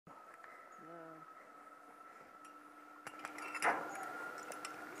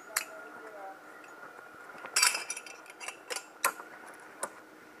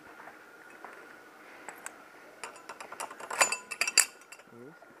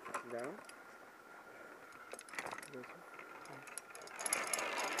Down.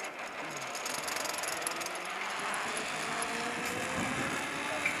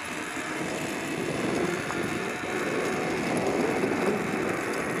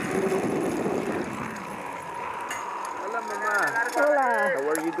 Hola, Mama. Hola. How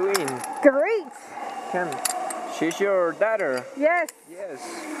are you doing? Great. Ken, she's your daughter. Yes. Yes.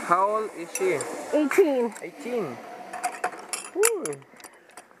 How old is she? 18. 18. Ooh.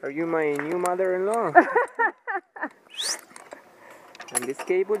 Are you my new mother-in-law? And this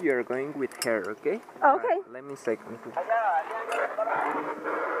cable, you're going with her, okay? Okay. Let me second.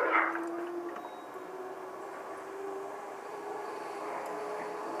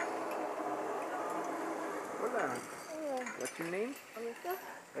 Hola. What's your name? Elisa?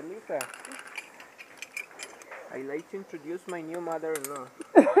 Elisa. I'd like to introduce my new mother-in-law.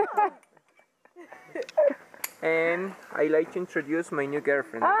 And I'd like to introduce my new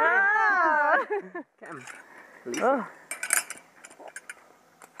girlfriend. Ah. Come, Elisa. Oh.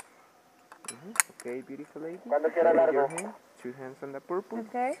 Okay, beautiful lady. Bend your hand. 2 hands on the purple.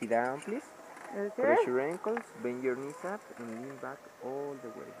 Okay. Sit down, please. Okay. Press your ankles. Bend your knees up and lean back all the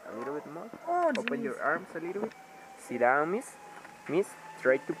way. A little bit more. Oh, Open geez. your arms a little bit. Sit down, miss. Miss,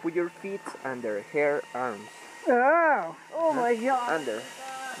 try to put your feet under her arms. Oh. Oh my God. Under.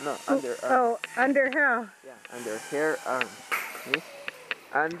 No, under arms. Oh, under how? Yeah, under her arms. Miss,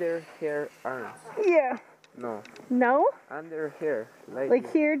 under her arms. Yeah. No, No? under her.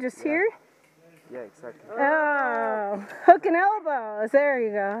 Like here, just Yeah. here? Yeah, exactly. Oh. Hook and elbows. There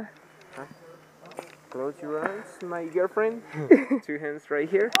you go. Close your eyes, my girlfriend. 2 hands right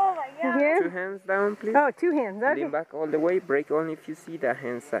here. Oh my God. Here? 2 hands down, please. Oh, 2 hands. Okay. Lean back all the way. Break only if you see the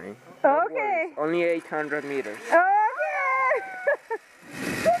hand sign. Okay. Only 800 meters. Okay.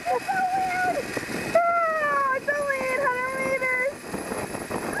 This is so weird. Oh, it's only 800 meters.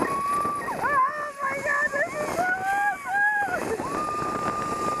 Oh my God, this is so awesome.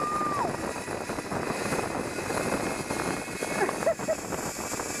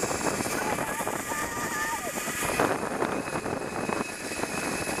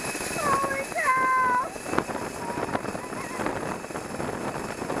 Holy cow.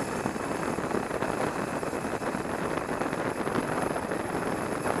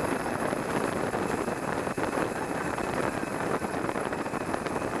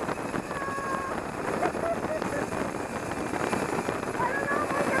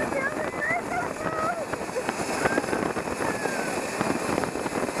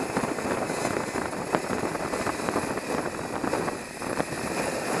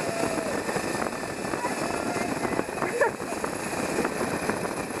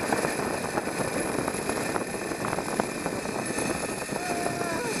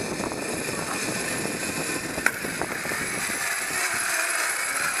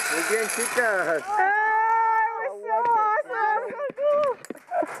 Muy bien, chicas. Oh, it was so awesome.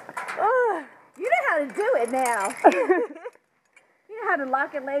 Oh. You know how to do it now. You know how to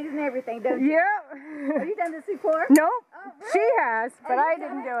lock it, ladies, and everything, don't you? Yep. Have you done this before? Nope. Oh, really? She has, but Oh, I you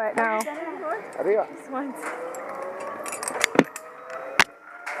done didn't it? do it. Have No. you done it before? Arriba. Just once.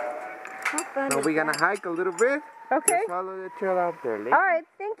 How fun Now is we're gonna that? hike a little bit. Okay. Just follow the trail out there, lady. All right.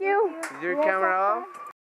 Thank you. Is your camera off?